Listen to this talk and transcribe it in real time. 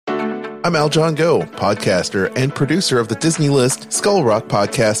I'm Al John Go, podcaster and producer of the Disney List, Skull Rock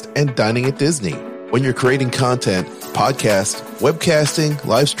Podcast, and Dining at Disney. When you're creating content, podcast, webcasting,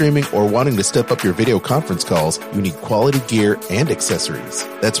 live streaming, or wanting to step up your video conference calls, you need quality gear and accessories.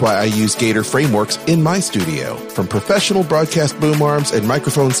 That's why I use Gator Frameworks in my studio. From professional broadcast boom arms and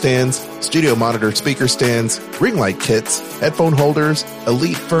microphone stands, studio monitor speaker stands, ring light kits, headphone holders,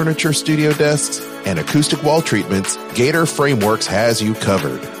 elite furniture studio desks, and acoustic wall treatments, Gator Frameworks has you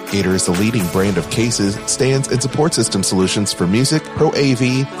covered. Gator is the leading brand of cases, stands, and support system solutions for music, Pro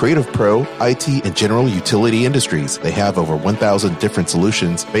AV, Creative Pro, IT, and general utility industries. They have over 1,000 different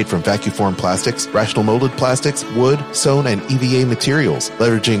solutions made from vacuum formed plastics, rational molded plastics, wood, sewn, and EVA materials.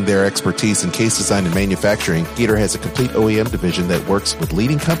 Leveraging their expertise in case design and manufacturing, Gator has a complete OEM division that works with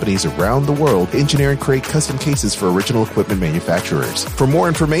leading companies around the world to engineer and create custom cases for original equipment manufacturers. For more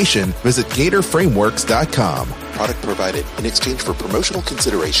information, visit GatorFrameworks.com. Product provided in exchange for promotional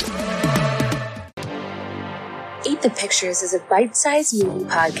consideration. Eat the Pictures is a bite-sized movie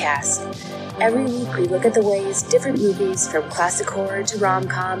podcast. Every week we look at the ways different movies, from classic horror to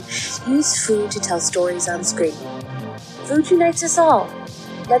rom-com, use food to tell stories on screen. Food unites us all.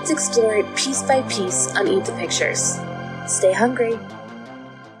 Let's explore it piece by piece on Eat the Pictures. Stay hungry.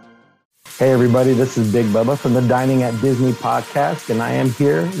 Hey everybody, this is Big Bubba from the Dining at Disney podcast, and I am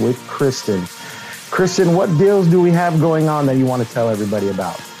here with Kristen. Kristen, what deals do we have going on that you want to tell everybody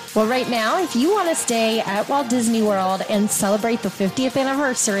about? Well, right now, if you want to stay at Walt Disney World and celebrate the 50th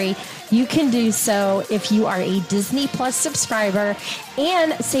anniversary, you can do so if you are a Disney Plus subscriber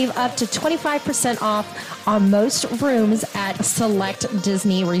and save up to 25% off on most rooms at select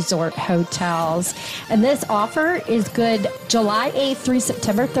Disney Resort hotels. And this offer is good July 8th through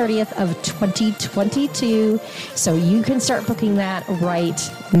September 30th of 2022. So you can start booking that right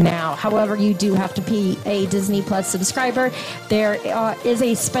now. However, you do have to be a Disney Plus subscriber. There is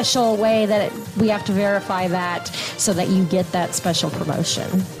a special way that we have to verify that so that you get that special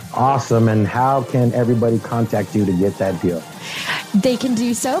promotion. Awesome. And how can everybody contact you to get that deal? They can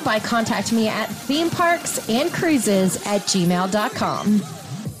do so by contacting me at themeparksandcruises@gmail.com.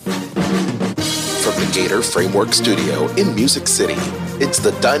 From the Gator Framework Studio in Music City, it's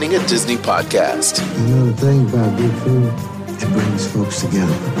the Dining at Disney podcast. You know the thing about good food? It brings folks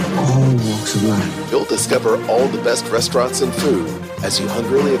together, all walks of life. You'll discover all the best restaurants and food as you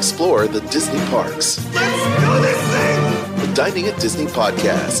hungrily explore the Disney parks. Let's do this thing! The Dining at Disney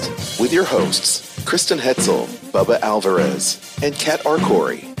podcast with your hosts, Kristen Hetzel, Bubba Alvarez, and Kat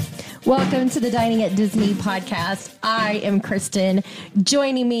Arcori. Welcome to the Dining at Disney podcast. I am Kristen.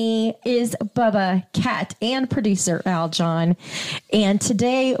 Joining me is Bubba, Kat, and producer Al John. And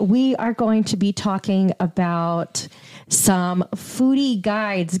today we are going to be talking about some foodie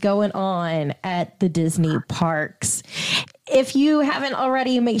guides going on at the Disney parks. If you haven't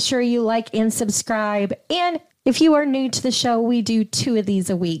already, make sure you like and subscribe. And if you are new to the show, we do 2 of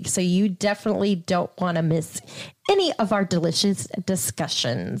these a week, so you definitely don't want to miss any of our delicious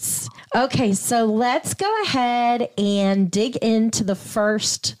discussions. Okay, so let's go ahead and dig into the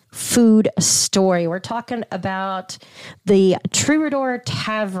first food story. We're talking about the Troubadour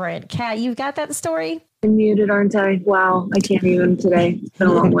Tavern. Kat, you've got that story? I'm muted, aren't I? Wow, I can't even today. It's been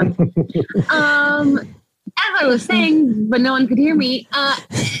a long one. As I was saying, but no one could hear me,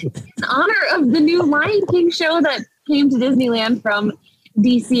 in honor of the new Lion King show that came to Disneyland from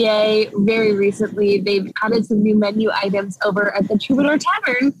DCA very recently, they've added some new menu items over at the Troubadour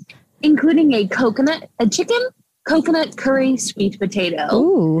Tavern, including a chicken coconut curry sweet potato,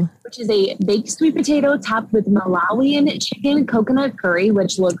 Ooh. which is a baked sweet potato topped with Malawian chicken coconut curry,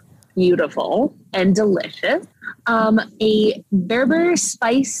 which looks beautiful and delicious. A Berber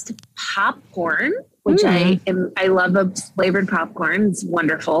spiced popcorn, which I love a flavored popcorn. It's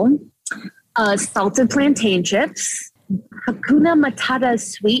wonderful. Salted plantain chips, Hakuna Matata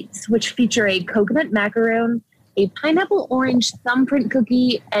sweets, which feature a coconut macaroon, a pineapple orange thumbprint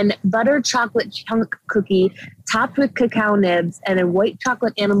cookie, and butter chocolate chunk cookie topped with cacao nibs, and a white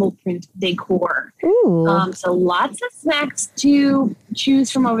chocolate animal print decor. Ooh. So lots of snacks to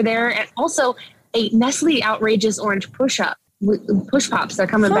choose from over there. And also a Nestle Outrageous Orange Push Pops. They're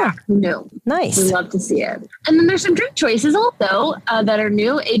coming back. Who knew? Nice. We love to see it. And then there's some drink choices also that are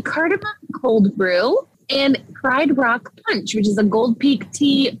new. A cardamom cold brew and Pride Rock Punch, which is a Gold Peak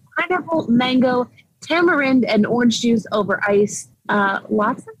tea, pineapple, mango, tamarind, and orange juice over ice.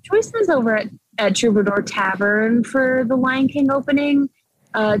 Lots of choices over at Troubadour Tavern for the Lion King opening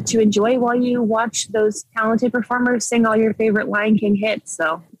to enjoy while you watch those talented performers sing all your favorite Lion King hits.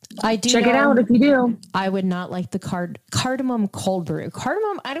 So I do Check it know out if you do. I would not like the cardamom cold brew.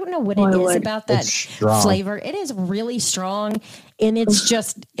 Cardamom, I don't know what it I is would. about that It's strong. flavor. It is really strong, and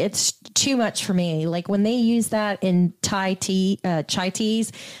it's too much for me. Like when they use that in chai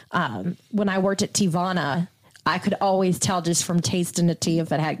teas, when I worked at Tivana, I could always tell just from tasting a tea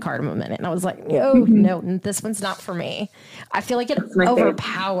if it had cardamom in it. And I was like, no, this one's not for me. I feel like it my favorite.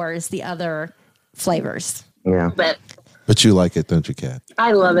 overpowers the other flavors. Yeah. But you like it, don't you, Kat?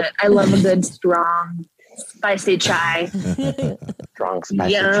 I love it. I love a good, strong, spicy chai. Strong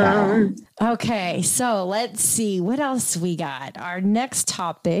spicy chai. Yum. Okay, so let's see what else we got. Our next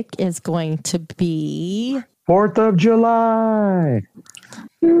topic is going to be 4th of July.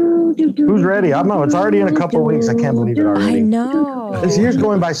 Who's ready? I know it's already in a couple of weeks. I can't believe it I already. know. This year's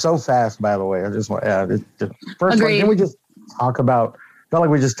going by so fast, by the way. I just want, first one, Agreed. can we just talk about, felt like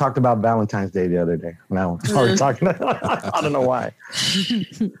we just talked about Valentine's Day the other day. Now we're talking, I don't know why.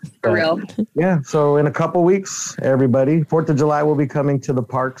 For real. Yeah, so in a couple weeks, everybody, 4th of July will be coming to the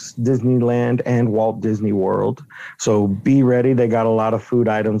parks, Disneyland and Walt Disney World. So be ready. They got a lot of food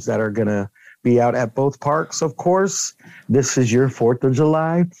items that are going to be out at both parks, of course. This is your 4th of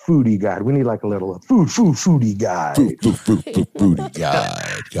July foodie guide. We need like a little foodie guide. Foodie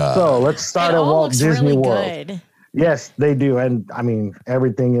guide. So let's start It at all Walt looks Disney really World. good. Yes, they do. And I mean,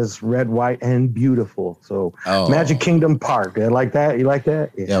 everything is red, white, and beautiful. So Magic Kingdom Park. I like that. You like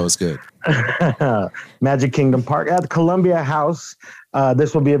that? Yeah, it was good. Magic Kingdom Park at the Columbia House.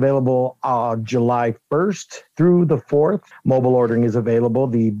 This will be available July 1st through the 4th. Mobile ordering is available.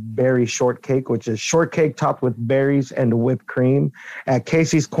 The berry shortcake, which is shortcake topped with berries and whipped cream at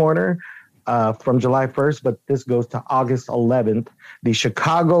Casey's Corner from July 1st, but this goes to August 11th. The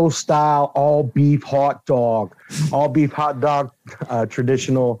Chicago style all beef hot dog,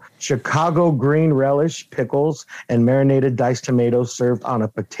 traditional Chicago green relish, pickles, and marinated diced tomatoes served on a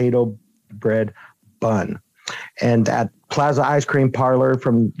potato bread bun. And at Plaza Ice Cream Parlor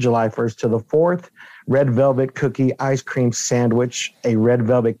from July 1st to the 4th, red velvet cookie ice cream sandwich, a red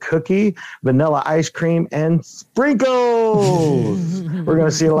velvet cookie, vanilla ice cream, and sprinkles. We're going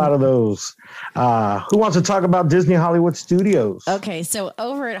to see a lot of those. Who wants to talk about Disney Hollywood Studios? Okay, so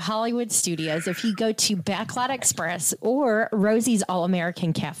over at Hollywood Studios, if you go to Backlot Express or Rosie's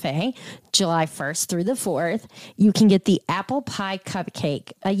All-American Cafe, July 1st through the 4th, you can get the apple pie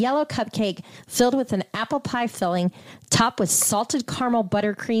cupcake, a yellow cupcake filled with an apple pie filling, topped with salted caramel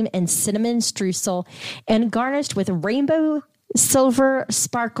buttercream and cinnamon streusel, and garnished with rainbow, silver,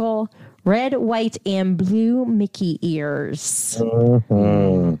 sparkle, red, white, and blue Mickey ears.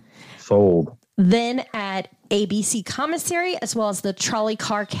 Mm-hmm. Sold. Then at ABC Commissary, as well as the Trolley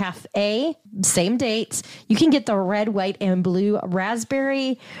Car Cafe, same dates, you can get the red, white, and blue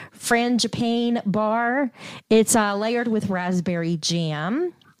raspberry frangipane bar. It's layered with raspberry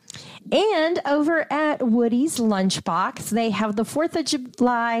jam. And over at Woody's Lunchbox, they have the 4th of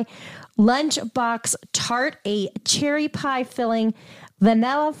July Lunchbox Tart, a cherry pie filling,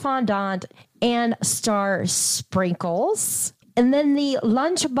 vanilla fondant, and star sprinkles. And then the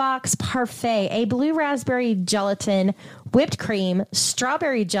Lunchbox Parfait, a blue raspberry gelatin, whipped cream,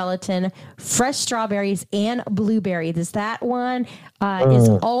 strawberry gelatin, fresh strawberries, and blueberries. That one is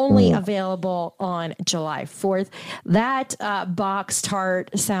only available on July 4th. That box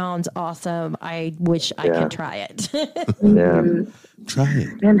tart sounds awesome. I wish I could try it. Yeah. Try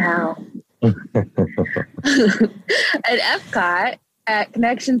it. And how? At Epcot, at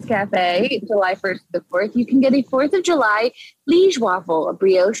Connections Cafe, July 1st to the 4th, you can get a 4th of July Liege waffle, a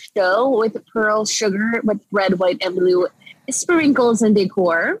brioche dough with pearl sugar with red, white, and blue sprinkles and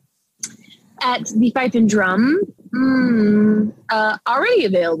decor. At the Fife and Drum, already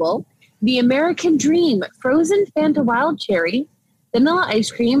available, the American Dream frozen Fanta Wild Cherry, vanilla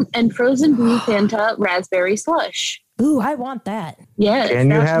ice cream, and frozen blue Fanta raspberry slush. Ooh, I want that. Yes. Can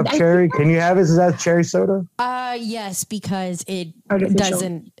you have cherry? Can you have it? Is that cherry soda? Yes, because it Artificial.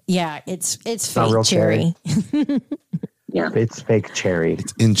 doesn't. Yeah, it's not fake real cherry. Yeah. It's fake cherry.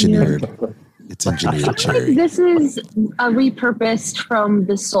 It's engineered. It's engineered I cherry. think this is a repurposed from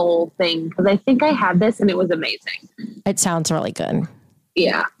the Soul thing because I think I had this and it was amazing. It sounds really good.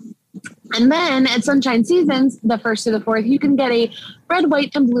 Yeah. And then at Sunshine Seasons, the 1st to the 4th, you can get a red,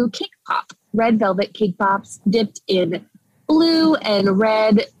 white, and blue cake pop. Red velvet cake pops dipped in blue and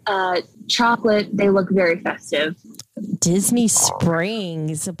red chocolate. They look very festive. Disney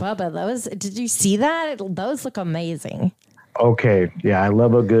Springs, Bubba. Those, did you see that? Those look amazing. Okay. Yeah, I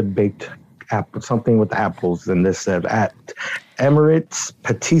love a good baked apple, something with apples. And this said at Emirates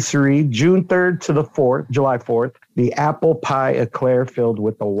Patisserie, July 4th, the The apple pie eclair filled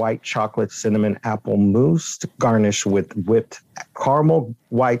with the white chocolate cinnamon apple mousse, garnished with whipped caramel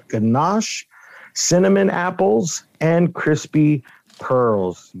white ganache, cinnamon apples, and crispy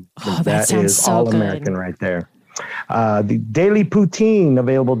pearls. Oh, that sounds is so all good. American right there. The Daily Poutine,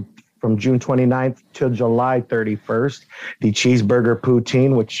 available from June 29th to July 31st. The cheeseburger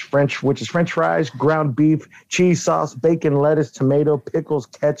poutine, which is French fries, ground beef, cheese sauce, bacon, lettuce, tomato, pickles,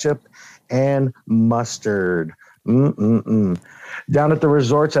 ketchup, and mustard. Down at the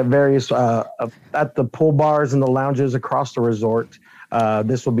resorts at various at the pool bars and the lounges across the resort.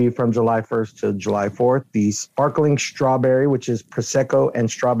 This will be from July 1st to July 4th. The sparkling strawberry, which is Prosecco and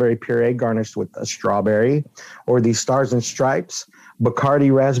strawberry puree garnished with a strawberry, or the Stars and Stripes,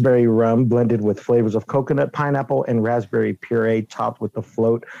 Bacardi raspberry rum blended with flavors of coconut, pineapple, and raspberry puree topped with a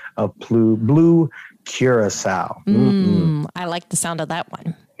float of blue curacao. I like the sound of that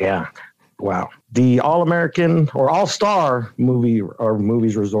one. Yeah. Wow. The All-American or All-Star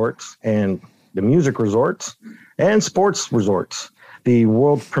movies resorts and the music resorts and sports resorts. The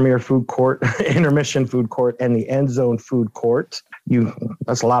world premiere food court, intermission food court, and the end zone food court.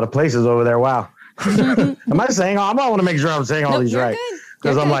 That's a lot of places over there. Wow. Am I saying? I want to make sure I'm saying all these right.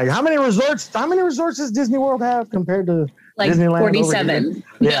 Because I'm like, how many resorts does Disney World have compared to Like Disneyland? 47.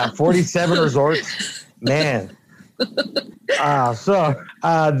 Yeah, 47 resorts. Man. From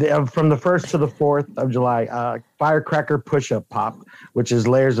the 1st to the 4th of July, Firecracker Push-Up Pop, which is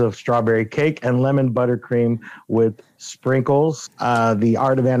layers of strawberry cake and lemon buttercream with sprinkles. The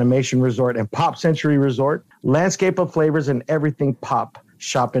Art of Animation Resort and Pop Century Resort, Landscape of Flavors and Everything Pop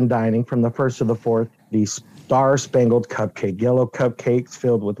Shop and Dining from the 1st to the 4th. The Star Spangled Cupcake, yellow cupcakes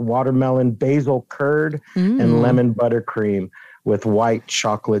filled with watermelon, basil curd, and lemon buttercream with white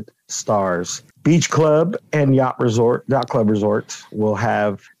chocolate stars. Beach Club and Yacht Club Resorts will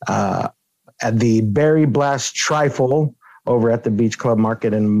have at the Berry Blast Trifle over at the Beach Club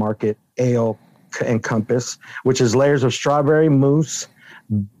Market and Market Ale and Compass, which is layers of strawberry mousse,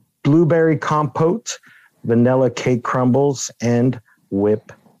 blueberry compote, vanilla cake crumbles, and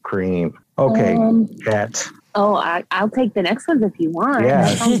whipped cream. Okay, Kat. Oh, I'll take the next ones if you want. Yeah.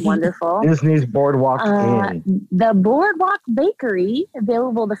 That sounds wonderful. Disney's Boardwalk Inn. The Boardwalk Bakery,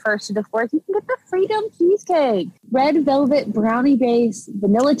 available the 1st to the 4th. You can get the Freedom Cheesecake, red velvet brownie base,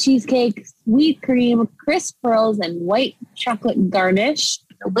 vanilla cheesecake, sweet cream, crisp pearls, and white chocolate garnish.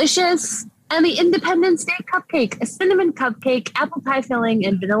 Delicious. And the Independence Day Cupcake, a cinnamon cupcake, apple pie filling,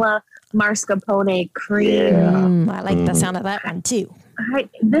 and vanilla mascarpone cream. I like the sound of that one too.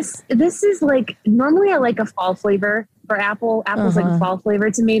 This is like, normally I like a fall flavor for apple. Apple's like a fall flavor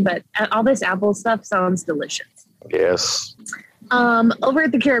to me, but all this apple stuff sounds delicious. Yes. Over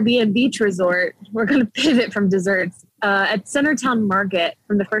at the Caribbean Beach Resort, we're going to pivot from desserts. At Centertown Market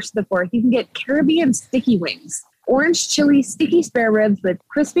from the 1st to the 4th, you can get Caribbean sticky wings, orange chili sticky spare ribs with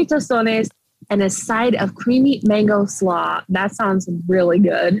crispy tostones, and a side of creamy mango slaw. That sounds really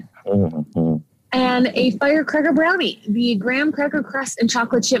good. And a firecracker brownie, the graham cracker crust and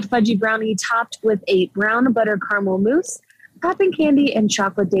chocolate chip fudgy brownie topped with a brown butter caramel mousse, cotton candy, and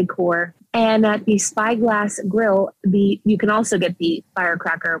chocolate decor. And at the Spyglass Grill, you can also get the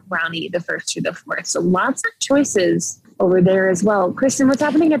firecracker brownie the 1st through the 4th. So lots of choices over there as well. Kristen, what's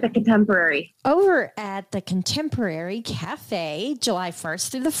happening at the Contemporary? Over at the Contemporary Cafe, July 1st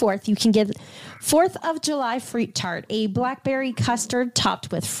through the 4th, you can get 4th of July fruit tart, a blackberry custard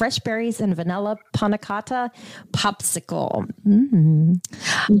topped with fresh berries and vanilla panna cotta popsicle.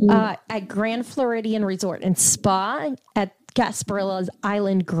 At Grand Floridian Resort and Spa at Gasparilla's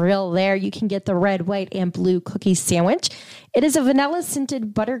Island Grill, there you can get the red, white, and blue cookie sandwich. It is a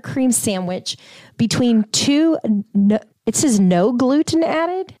vanilla-scented buttercream sandwich between it says no gluten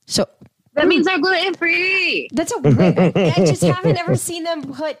added. So that means they're gluten-free. That's a weird. I just haven't ever seen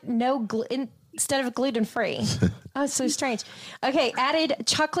them put no gluten instead of gluten-free. Oh, it's so strange. Okay, added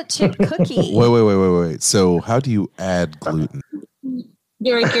chocolate chip cookie. Wait. So how do you add gluten?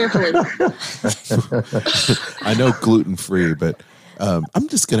 Very carefully. I know gluten-free, but I'm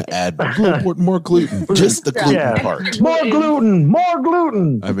just going to add a little more gluten. Just the gluten part. More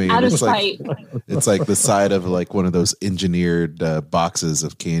gluten. I mean, it's like the side of like one of those engineered boxes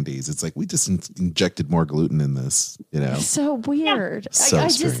of candies. It's like we just injected more gluten in this, you know. So weird. So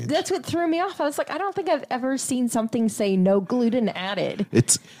strange. That's what threw me off. I was like, I don't think I've ever seen something say no gluten added.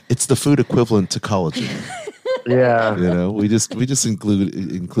 It's the food equivalent to collagen. Yeah, you know, we just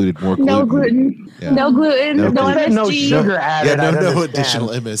included more gluten. No gluten, no gluten, no MSG. No sugar added. No additional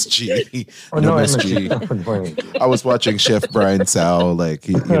MSG. No MSG. I was watching Chef Brian Tsao, like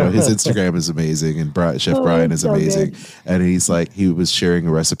his Instagram is amazing, and Chef Brian is amazing, and he was sharing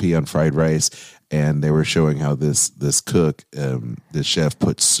a recipe on fried rice, and they were showing how this cook, this chef,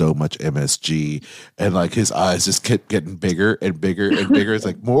 put so much MSG, and like his eyes just kept getting bigger and bigger and bigger. It's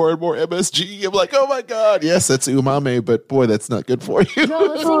like more and more MSG. I'm like, oh my god, yes, that's umami, but boy, that's not good for you.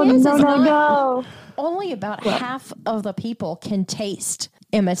 No, the thing is, No. only about half of the people can taste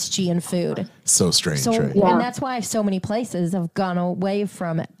MSG in food. So strange, So, right? and that's why so many places have gone away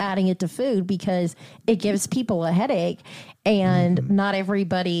from adding it to food, because it gives people a headache and not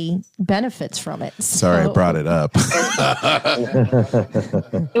everybody benefits from it. Sorry, I brought it up.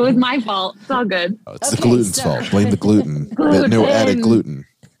 It was my fault. It's all good. It's the gluten's fault. Blame the gluten. That no added gluten.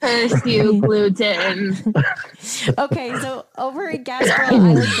 Curse you, gluten. Okay, so over at Gasparilla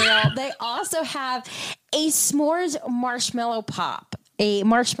Island Grill, they also have a s'mores marshmallow pop. A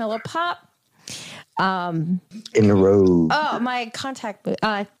marshmallow pop. In the robe. Oh, my contact boot.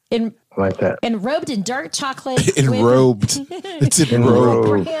 Like that. Enrobed in dark chocolate. Enrobed. It's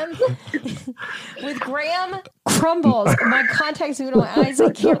enrobed. With graham crumbles. My contacts in my eyes.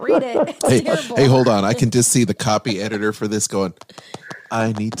 I can't read it. It's terrible. Hey, hold on. I can just see the copy editor for this going,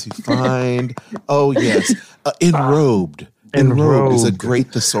 I need to find. Oh, yes. Enrobed. Enrobed is a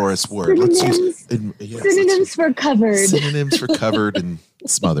great thesaurus word. Let's use Synonyms for covered. Synonyms for covered and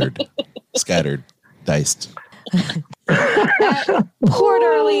smothered, scattered, diced. At Port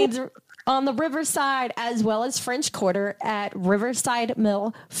Orleans on the Riverside, as well as French Quarter at Riverside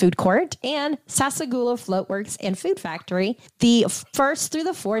Mill Food Court and Sassagoula Floatworks and Food Factory. The 1st through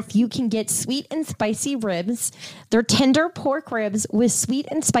the 4th, you can get sweet and spicy ribs. They're tender pork ribs with sweet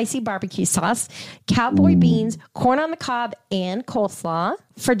and spicy barbecue sauce, cowboy beans, corn on the cob, and coleslaw.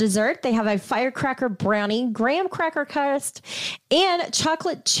 For dessert, they have a firecracker brownie, graham cracker crust, and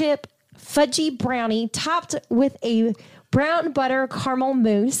chocolate chip fudgy brownie topped with a brown butter caramel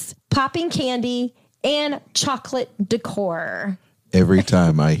mousse, popping candy, and chocolate decor. Every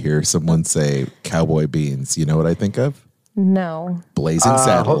time I hear someone say cowboy beans, you know what I think of? No. Blazing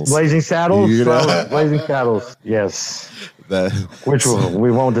Saddles. Blazing Saddles? You know? Blazing Saddles, yes. Which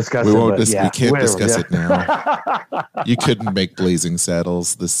we won't discuss we it. won't but we can't discuss it now. You couldn't make Blazing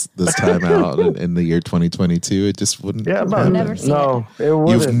Saddles this time out in the year 2022. It just wouldn't. Yeah, happen. Never seen no, it wouldn't.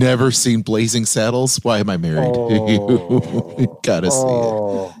 You've never seen Blazing Saddles? Why am I married? You gotta see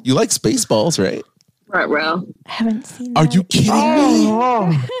it. You like Spaceballs, right? Right, row. I haven't seen Are that. you kidding me?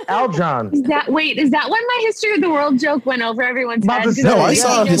 Aljon. Is that when my History of the World joke went over everyone's About head? to say, No, I yeah.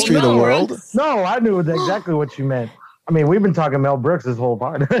 saw History of the World. No, I knew exactly what you meant. I mean, we've been talking Mel Brooks this whole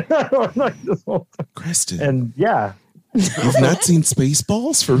part. This whole time. Kristen, And yeah. you've not seen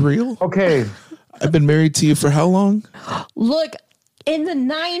Spaceballs for real? Okay. I've been married to you for how long? Look, in the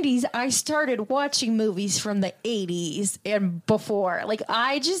 90s, I started watching movies from the 80s and before. Like,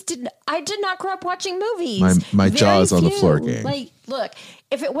 I did not grow up watching movies. My Very jaw's on the few. floor game. Like, look,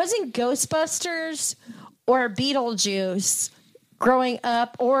 if it wasn't Ghostbusters or Beetlejuice growing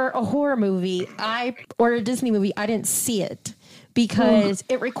up, or a horror movie, or a Disney movie, I didn't see it because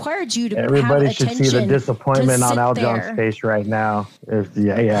it required you to Everybody have should attention see the disappointment to on sit Aljon's there. face right now.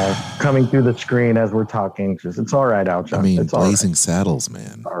 Coming through the screen as we're talking. It's all right, Aljon. I mean, it's all right. Blazing Saddles,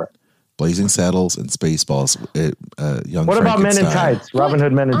 man. All right. Blazing Saddles and Spaceballs. Young What about Men in Frankenstein. Tights? Robin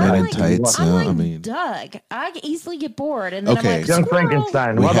Hood Men in I'm Men in Tights. Tights. I'm like I mean, Doug. I easily get bored, and then Okay. I'm like, Young squirrel.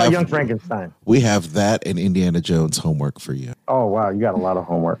 Frankenstein. We What about have- Young Frankenstein? we have that and Indiana Jones homework for you. Oh, wow. You got a lot of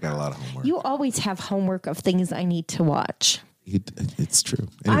homework. Got a lot of homework. You always have homework of things I need to watch. It's true.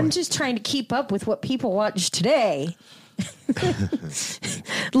 Anyway. I'm just trying to keep up with what people watch today.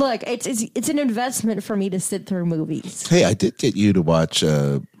 Look, it's an investment for me to sit through movies. Hey, I did get you to watch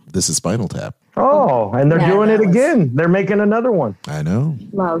This is Spinal Tap. Oh, and they're doing it again. They're making another one. I know.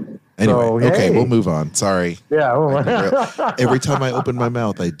 Love. Anyway, So, okay, hey. we'll move on. Sorry. Yeah. Every time I open my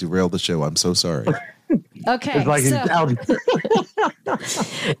mouth, I derail the show. I'm so sorry. Okay, It's like so Aljon.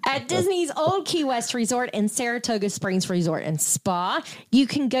 at Disney's Old Key West Resort and Saratoga Springs Resort and Spa, you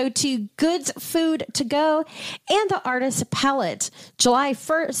can go to Goods Food to Go and the Artist Palette. July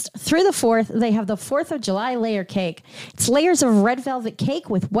 1st through the 4th, they have the 4th of July layer cake. It's layers of red velvet cake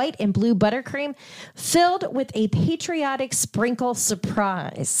with white and blue buttercream filled with a patriotic sprinkle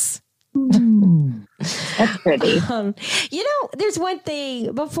surprise. That's pretty. There's one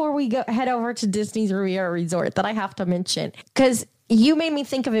thing before we head over to Disney's Riviera Resort that I have to mention, because you made me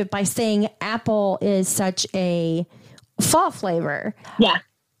think of it by saying apple is such a fall flavor. Yeah.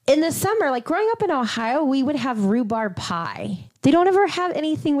 In the summer, like growing up in Ohio, we would have rhubarb pie. They don't ever have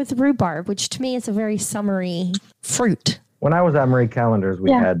anything with rhubarb, which to me is a very summery fruit. When I was at Marie Callender's,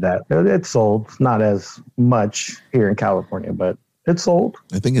 we had that. It sold. It's not as much here in California, but It's old.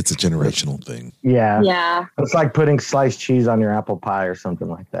 I think it's a generational thing. Yeah. Yeah. It's like putting sliced cheese on your apple pie or something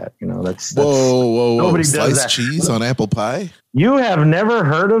like that. You know, that's Whoa. nobody does Sliced that. cheese on apple pie? You have never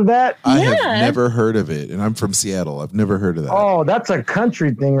heard of that? I Yeah. have never heard of it. And I'm from Seattle. I've never heard of that. Oh, that's a country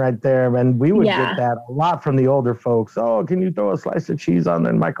thing right there. And we would Yeah. get that a lot from the older folks. Oh, can you throw a slice of cheese on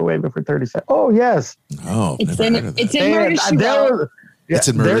there and microwave it for 30 seconds? Oh, yes. Oh, It's never in heard of that. it's in Murder, She Wrote. It's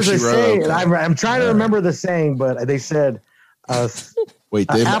in there's Murder, a She Wrote. saying. Okay. I'm trying to remember the saying, but they said Wait,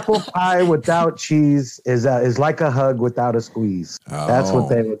 an they apple pie without cheese is like a hug without a squeeze. That's what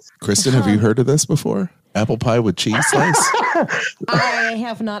they would say. Kristen, have you heard of this before? Apple pie with cheese slice? I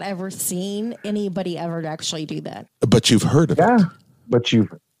have not ever seen anybody ever actually do that. But you've heard of it. Yeah, but you've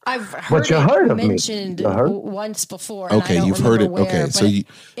I've heard you it heard of me. mentioned You heard? once before. And Okay, I don't you've heard remember it. Okay, where, so but you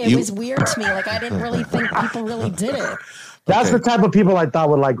it was weird to me. Like I didn't really think people really did it. that's Okay. the type of people I thought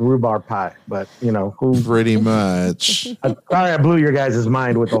would like rhubarb pie. But you know, Pretty much. sorry, I blew your guys'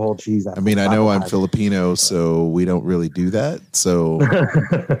 mind with the whole cheese. I mean, I know I'm Filipino, so we don't really do that. So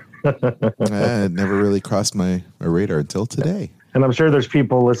it never really crossed my radar until today. And I'm sure there's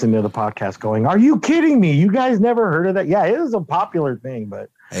people listening to the podcast going, "Are you kidding me? You guys never heard of that?" Yeah, it is a popular thing, but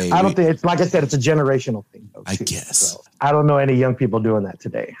Hey, I don't think it's like I said, it's a generational thing. Though, I too. guess. So, I don't know any young people doing that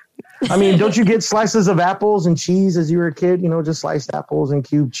today. I mean, don't you get slices of apples and cheese as you were a kid? You know, just sliced apples and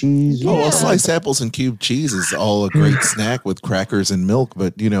cubed cheese. Oh, well, sliced apples and cubed cheese is all a great snack with crackers and milk.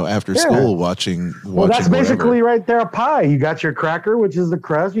 But after school, watching Well, that's whatever. basically right there a pie. You got your cracker, which is the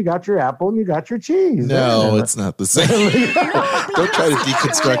crust. You got your apple, and you got your cheese. No, it's not the same. Don't try to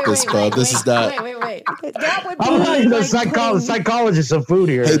deconstruct this, bub. This is not. Wait. That would be I'm not even a like putting- psychologist of food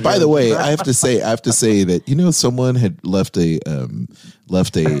here. Hey, by the way, I have to say that someone had left a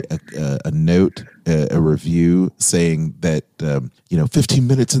note, a review saying that 15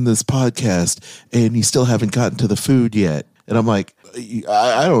 minutes in this podcast and you still haven't gotten to the food yet. And I'm like,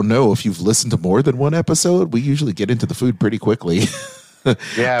 I don't know if you've listened to more than one episode. We usually get into the food pretty quickly.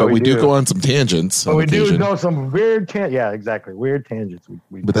 Yeah, but we do go on some tangents. But we do go some weird yeah, exactly. Weird tangents.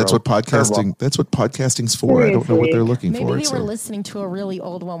 But that's what podcasting's for. I don't know what they're looking Maybe for. they were listening to a really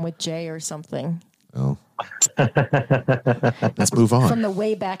old one with Jay or something. Oh. Let's move on. From the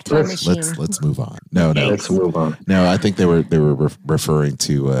way back time machine. Let's move on. No. Let's move on. No, I think they were referring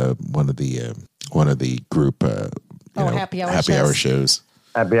to one of the group happy hour shows.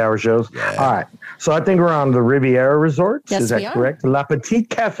 Happy hour shows. Yeah. All right. So I think we're on the Riviera Resort. Yes, is that we are. correct? La Petite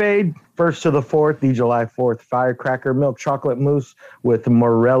Cafe, 1st to the 4th, the July 4th firecracker milk chocolate mousse with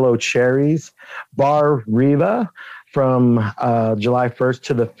Morello cherries. Bar Riva from July 1st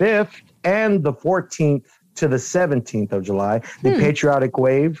to the 5th and the 14th to the 17th of July. The Patriotic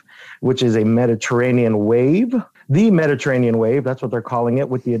Wave, which is a Mediterranean wave. The Mediterranean Wave, that's what they're calling it,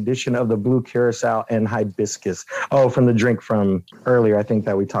 with the addition of the blue curacao and hibiscus. Oh, from the drink from earlier, I think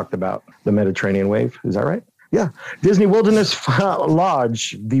that we talked about the Mediterranean Wave. Is that right? Yeah. Disney Wilderness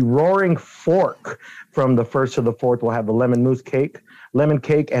Lodge, the Roaring Fork, from the 1st to the 4th, will have the lemon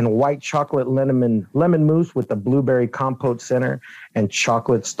cake and white chocolate lemon mousse with the blueberry compote center and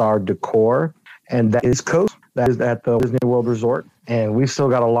chocolate star decor. And that is Coast. That is at the Disney World Resort. And we've still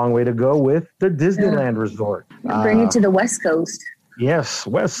got a long way to go with the Disneyland Resort. Bring it to the West Coast. Yes,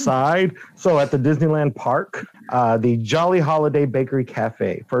 West Side. So at the Disneyland Park, the Jolly Holiday Bakery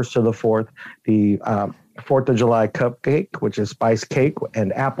Cafe, 1st to the 4th, the 4th of July cupcake, which is spice cake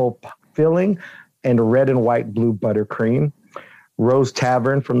and apple filling, and red and white blue buttercream. Rose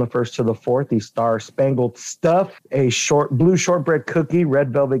Tavern from the 1st to the 4th, the Star Spangled Stuff, a blue shortbread cookie,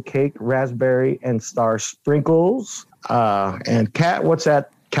 red velvet cake, raspberry, and star sprinkles. And Kat, what's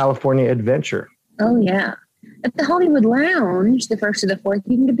at California Adventure? Oh, yeah. At the Hollywood Lounge, the 1st to the 4th,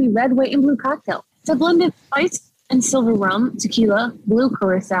 you can get the red, white, and blue cocktail. It's a blend of spice and silver rum, tequila, blue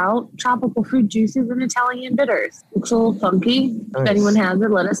curacao, tropical fruit juices, and Italian bitters. Looks a little funky. Nice. If anyone has it,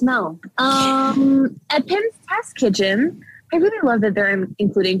 let us know. At Pim's Test Kitchen, I really love that they're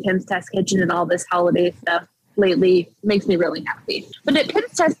including Pim's Test Kitchen and all this holiday stuff lately. Makes me really happy. But at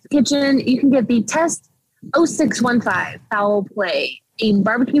Pim's Test Kitchen, you can get the Test 0615 Foul Play, a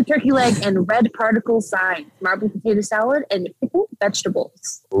barbecue turkey leg and red particle sign, marble potato salad, and pickled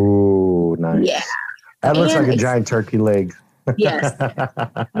vegetables. Ooh, nice. Yeah. That looks And like a giant turkey leg. Yes.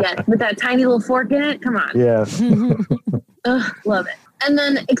 Yes. With that tiny little fork in it. Come on. Yeah. Ugh, love it. And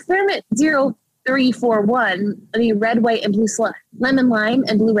then Experiment 0341, the red, white, and blue slush, lemon lime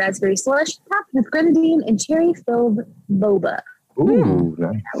and blue raspberry slush, topped with grenadine and cherry-filled boba. Ooh,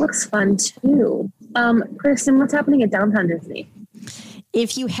 nice. That looks fun too. Kristen, what's happening at Downtown Disney?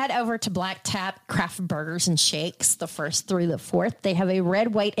 If you head over to Black Tap Craft Burgers and Shakes, the 1st through the 4th, they have a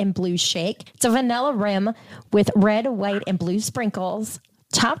red, white, and blue shake. It's a vanilla rim with red, white, and blue sprinkles,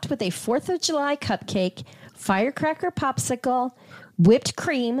 topped with a 4th of July cupcake, firecracker popsicle, whipped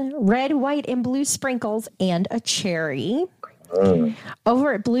cream, red, white, and blue sprinkles, and a cherry.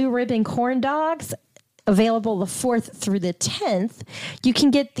 Over at Blue Ribbon Corn Dogs, available the 4th through the 10th, you can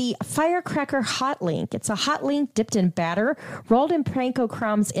get the Firecracker Hot Link. It's a hot link dipped in batter, rolled in panko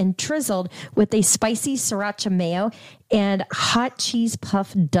crumbs, and drizzled with a spicy sriracha mayo and hot cheese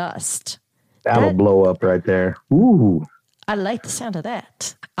puff dust. That'll blow up right there. Ooh. I like the sound of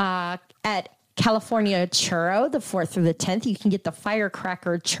that. At California Churro, the 4th through the 10th, you can get the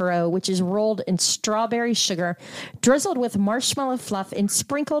Firecracker Churro, which is rolled in strawberry sugar, drizzled with marshmallow fluff, and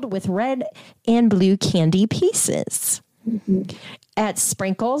sprinkled with red and blue candy pieces. At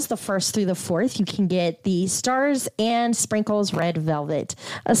Sprinkles, the 1st through the 4th, you can get the Stars and Sprinkles Red Velvet,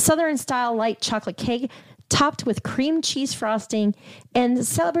 a Southern-style light chocolate cake topped with cream cheese frosting and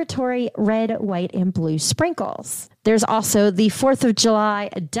celebratory red, white, and blue sprinkles. There's also the 4th of July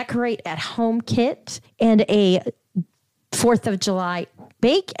Decorate at Home kit and a 4th of July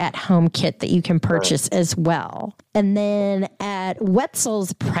Bake at Home kit that you can purchase as well. And then at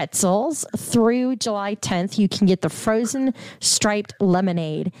Wetzel's Pretzels through July 10th, you can get the frozen striped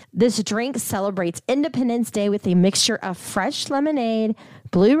lemonade. This drink celebrates Independence Day with a mixture of fresh lemonade,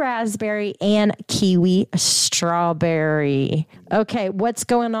 blue raspberry, and kiwi strawberry. Okay, what's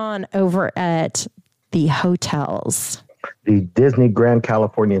going on over at the hotels? The Disney Grand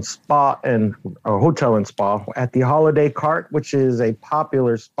Californian Spa and Hotel and Spa at the Holiday Cart, which is a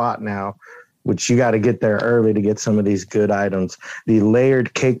popular spot now, which you got to get there early to get some of these good items. The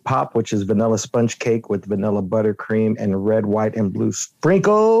Layered Cake Pop, which is vanilla sponge cake with vanilla buttercream and red, white, and blue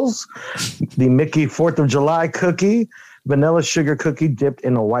sprinkles. The Mickey 4th of July Cookie, vanilla sugar cookie dipped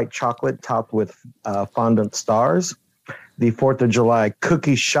in a white chocolate topped with fondant stars. The 4th of July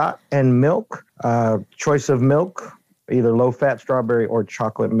Cookie Shot and Milk, choice of milk, either low-fat strawberry or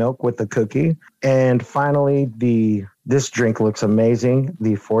chocolate milk with the cookie. And finally, this drink looks amazing,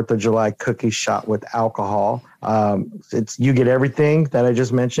 the 4th of July Cookie Shot with alcohol. You get everything that I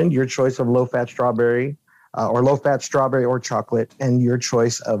just mentioned, your choice of low-fat strawberry or chocolate, and your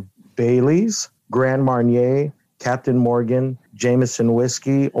choice of Bailey's, Grand Marnier, Captain Morgan, Jameson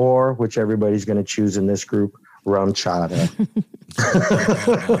Whiskey, or which everybody's going to choose in this group, Rum Chata.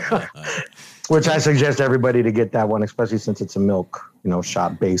 Which I suggest everybody to get that one, especially since it's a milk,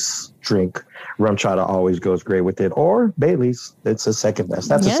 shot base drink. Rum Chata always goes great with it. Or Bailey's. It's the second best.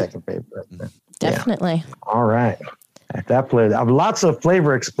 That's the second favorite. Definitely. Yeah. All right. At that place, I have lots of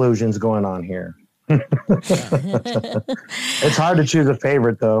flavor explosions going on here. It's hard to choose a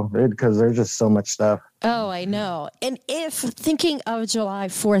favorite, though, because there's just so much stuff. Oh, I know. And if thinking of July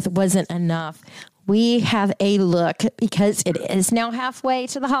 4th wasn't enough, we have a look, because it is now halfway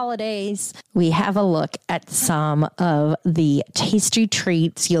to the holidays, we have a look at some of the tasty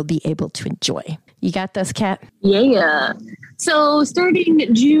treats you'll be able to enjoy. You got this, Kat? Yeah. So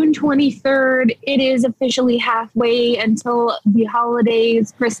starting June 23rd, it is officially halfway until the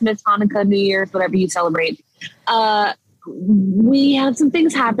holidays, Christmas, Hanukkah, New Year's, whatever you celebrate. We have some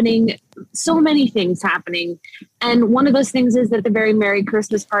things happening, so many things happening. And one of those things is that the Very Merry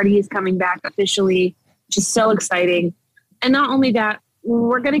Christmas Party is coming back officially, which is so exciting. And not only that,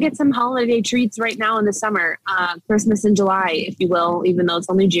 we're going to get some holiday treats right now in the summer, Christmas in July, if you will, even though it's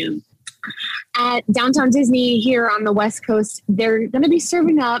only June. At Downtown Disney here on the West Coast, they're going to be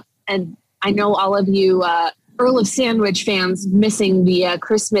serving up, and I know all of you Earl of Sandwich fans missing the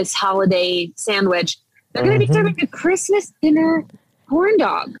Christmas holiday sandwich. They're going to be serving a Christmas dinner corn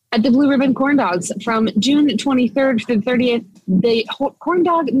dog at the Blue Ribbon Corn Dogs from June 23rd to the 30th. The corn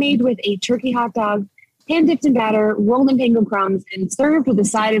dog made with a turkey hot dog, hand dipped in batter, rolled in panko crumbs, and served with a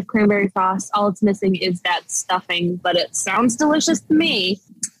side of cranberry sauce. All it's missing is that stuffing, but it sounds delicious to me.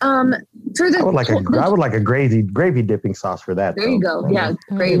 I would like a gravy dipping sauce for that. There you go. Yeah,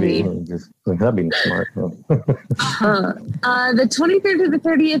 gravy. That'd be smart. The 23rd to the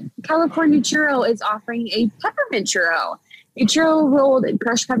 30th, California Churro is offering a peppermint churro. A churro rolled in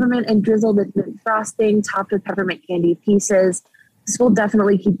crushed peppermint and drizzled with mint frosting, topped with peppermint candy pieces. This will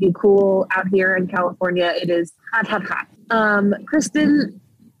definitely keep you cool out here in California. It is hot, hot, hot. Kristen,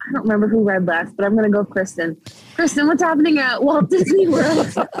 I don't remember who read last, but I'm going to go Kristen. Kristen, what's happening at Walt Disney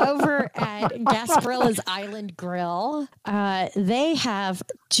World? Over at Gasparilla's Island Grill, they have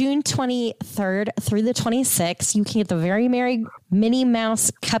June 23rd through the 26th. You can get the Very Merry Minnie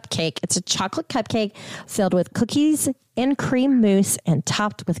Mouse Cupcake. It's a chocolate cupcake filled with cookies and cream mousse and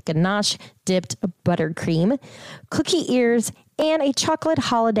topped with ganache dipped buttercream, cookie ears, and a chocolate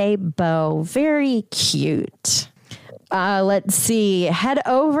holiday bow. Very cute. Let's see. Head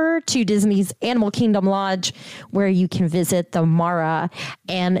over to Disney's Animal Kingdom Lodge, where you can visit the Mara,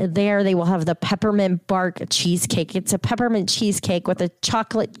 and there they will have the peppermint bark cheesecake. It's a peppermint cheesecake with a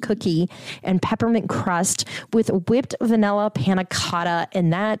chocolate cookie and peppermint crust with whipped vanilla panna cotta,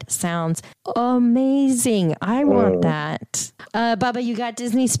 and that sounds amazing. I want that. Bubba, you got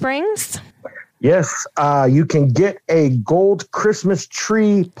Disney Springs? Yes, you can get a gold Christmas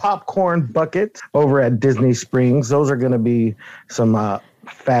tree popcorn bucket over at Disney Springs. Those are going to be some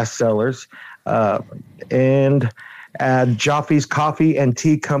fast sellers. And at Joffy's Coffee and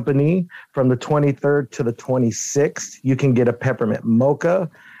Tea Company from the 23rd to the 26th, you can get a peppermint mocha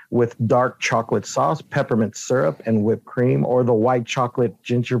with dark chocolate sauce, peppermint syrup, and whipped cream, or the white chocolate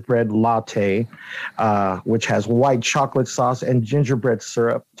gingerbread latte, which has white chocolate sauce and gingerbread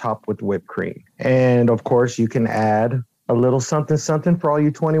syrup topped with whipped cream. And of course, you can add a little something for all you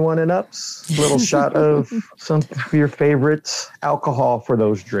 21 and ups, a little shot of some of your favorite alcohol for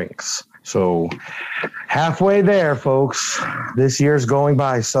those drinks. So halfway there, folks. This year's going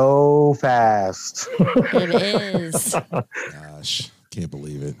by so fast. It is. Gosh. Can't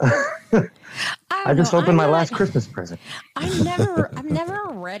believe it. I just opened my last Christmas present. I'm never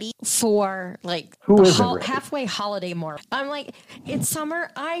ready for like halfway holiday mark. I'm like, it's summer.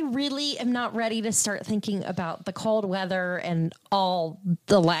 I really am not ready to start thinking about the cold weather and all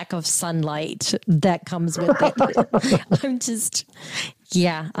the lack of sunlight that comes with it.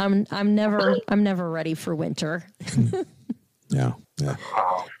 I'm never ready for winter. Yeah.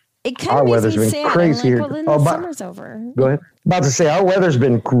 It kind of makes me sad. Crazy here. Well, then the summer's over. Go ahead. About to say, our weather's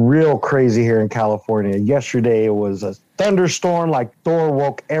been real crazy here in California. Yesterday, it was a thunderstorm, like Thor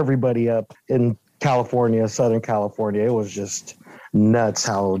woke everybody up in California, Southern California. It was just nuts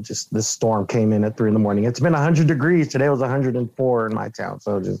how just this storm came in at 3 a.m. It's been 100 degrees. Today was 104 in my town.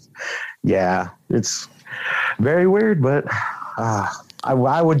 So it's very weird, but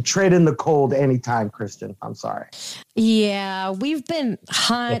I would trade in the cold anytime, Kristen. I'm sorry. Yeah, we've been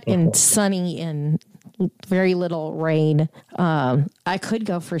hot and sunny and very little rain. I could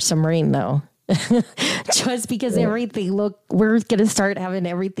go for some rain, though. Just because we're going to start having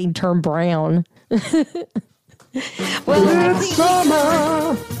everything turn brown. Well, I think we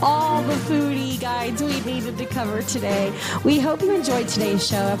covered all the foodie guides we needed to cover today. We hope you enjoyed today's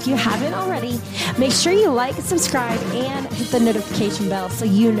show. If you haven't already, make sure you like, subscribe, and hit the notification bell so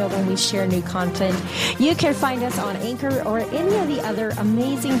you know when we share new content. You can find us on Anchor or any of the other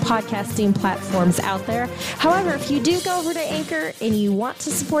amazing podcasting platforms out there. However, if you do go over to Anchor and you want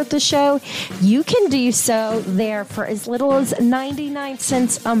to support the show, you can do so there for as little as 99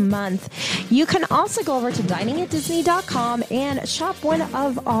 cents a month. You can also go over to diningatdisney.com and shop one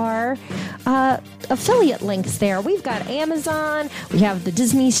of our affiliate links there. We've got Amazon, we have the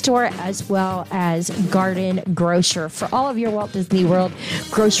Disney Store, as well as Garden Grocer for all of your Walt Disney World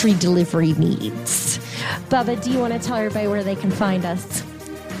grocery delivery needs. Bubba, do you want to tell everybody where they can find us?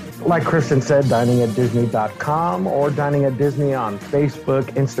 Like Kristen said, diningatdisney.com or Dining at Disney on Facebook,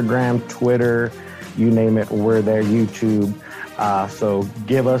 Instagram, Twitter, you name it, we're there, YouTube. So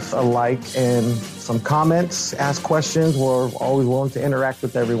give us a like and some comments, ask questions. We're always willing to interact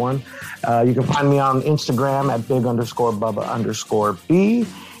with everyone. You can find me on Instagram at big_Bubba_B.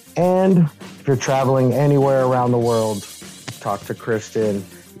 And if you're traveling anywhere around the world, talk to Kristen.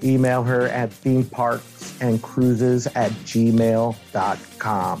 Email her at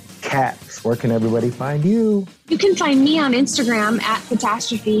themeparksandcruises@gmail.com. Cats, where can everybody find you? You can find me on Instagram at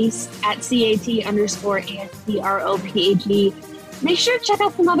catastrophes, at CAT_ASTROPHE. Make sure to check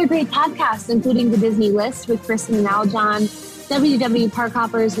out some other great podcasts, including The Disney List with Kristen and Al John, WW Park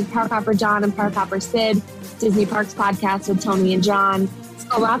Hoppers with Park Hopper John and Park Hopper Sid, Disney Parks Podcast with Tony and John,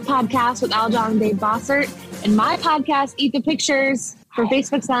 Skull Rock Podcast with Al John and Dave Bossert, and my podcast, Eat the Pictures. For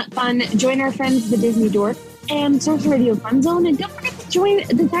Facebook's not fun, join our friends, The Disney Dork, and Social Radio Fun Zone. And don't forget to join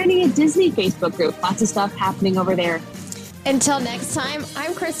the Dining at Disney Facebook group. Lots of stuff happening over there. Until next time,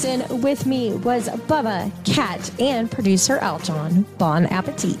 I'm Kristen. With me was Bubba, Kat, and producer Aljon. Bon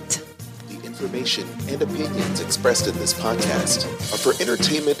appetit. The information and opinions expressed in this podcast are for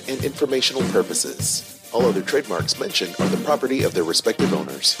entertainment and informational purposes. All other trademarks mentioned are the property of their respective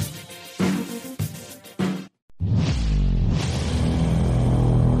owners.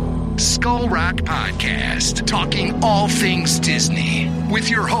 Skull Rock Podcast, talking all things Disney, with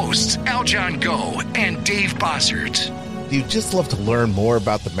your hosts Aljon Go and Dave Bossert. Do you just love to learn more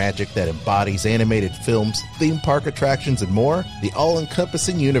about the magic that embodies animated films, theme park attractions, and more? The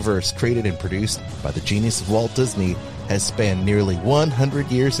all-encompassing universe created and produced by the genius of Walt Disney has spanned nearly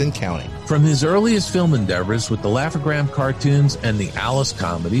 100 years and counting. From his earliest film endeavors with the Laugh-O-Gram cartoons and the Alice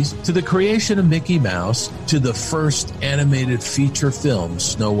comedies, to the creation of Mickey Mouse, to the first animated feature film,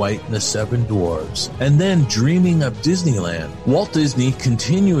 Snow White and the Seven Dwarfs, and then dreaming up Disneyland, Walt Disney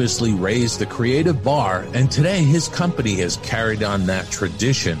continuously raised the creative bar, and today his company has carried on that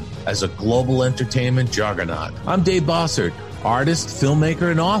tradition as a global entertainment juggernaut. I'm Dave Bossert, artist, filmmaker,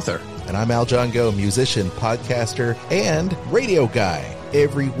 and author. And I'm Al John Go, musician, podcaster, and radio guy.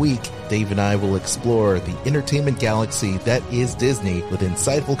 Every week, Dave and I will explore the entertainment galaxy that is Disney with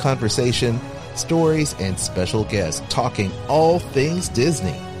insightful conversation, stories, and special guests talking all things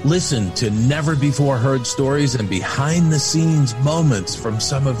Disney. Listen to never-before-heard stories and behind-the-scenes moments from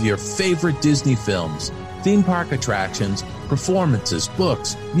some of your favorite Disney films, theme park attractions, performances,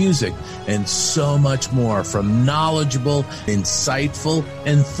 books, music, and so much more from knowledgeable, insightful,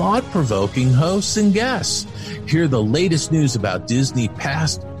 and thought-provoking hosts and guests. Hear the latest news about Disney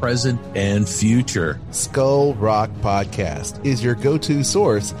past, present, and future. Skull Rock Podcast is your go-to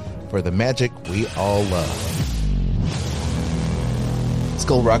source for the magic we all love.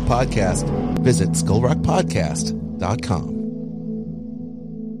 Skull Rock Podcast. Visit skullrockpodcast.com.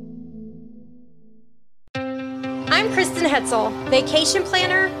 I'm Kristen Hetzel, vacation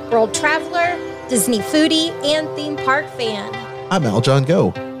planner, world traveler, Disney foodie, and theme park fan. I'm Al John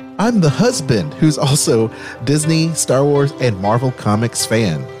Go. I'm the husband who's also Disney, Star Wars, and Marvel Comics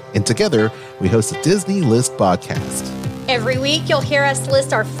fan. And together, we host a Disney List podcast. Every week, you'll hear us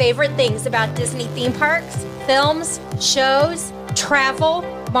list our favorite things about Disney theme parks, films, shows, travel,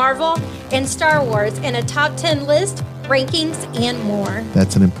 Marvel, and Star Wars in a top 10 list, rankings, and more.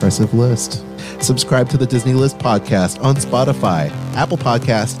 That's an impressive list. Subscribe to the Disney List podcast on Spotify, Apple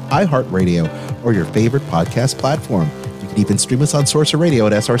Podcasts, iHeartRadio, or your favorite podcast platform. You can even stream us on Sorcerer Radio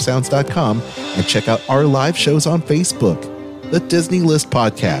at srsounds.com and check out our live shows on Facebook. The Disney List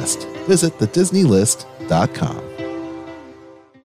podcast. Visit thedisneylist.com.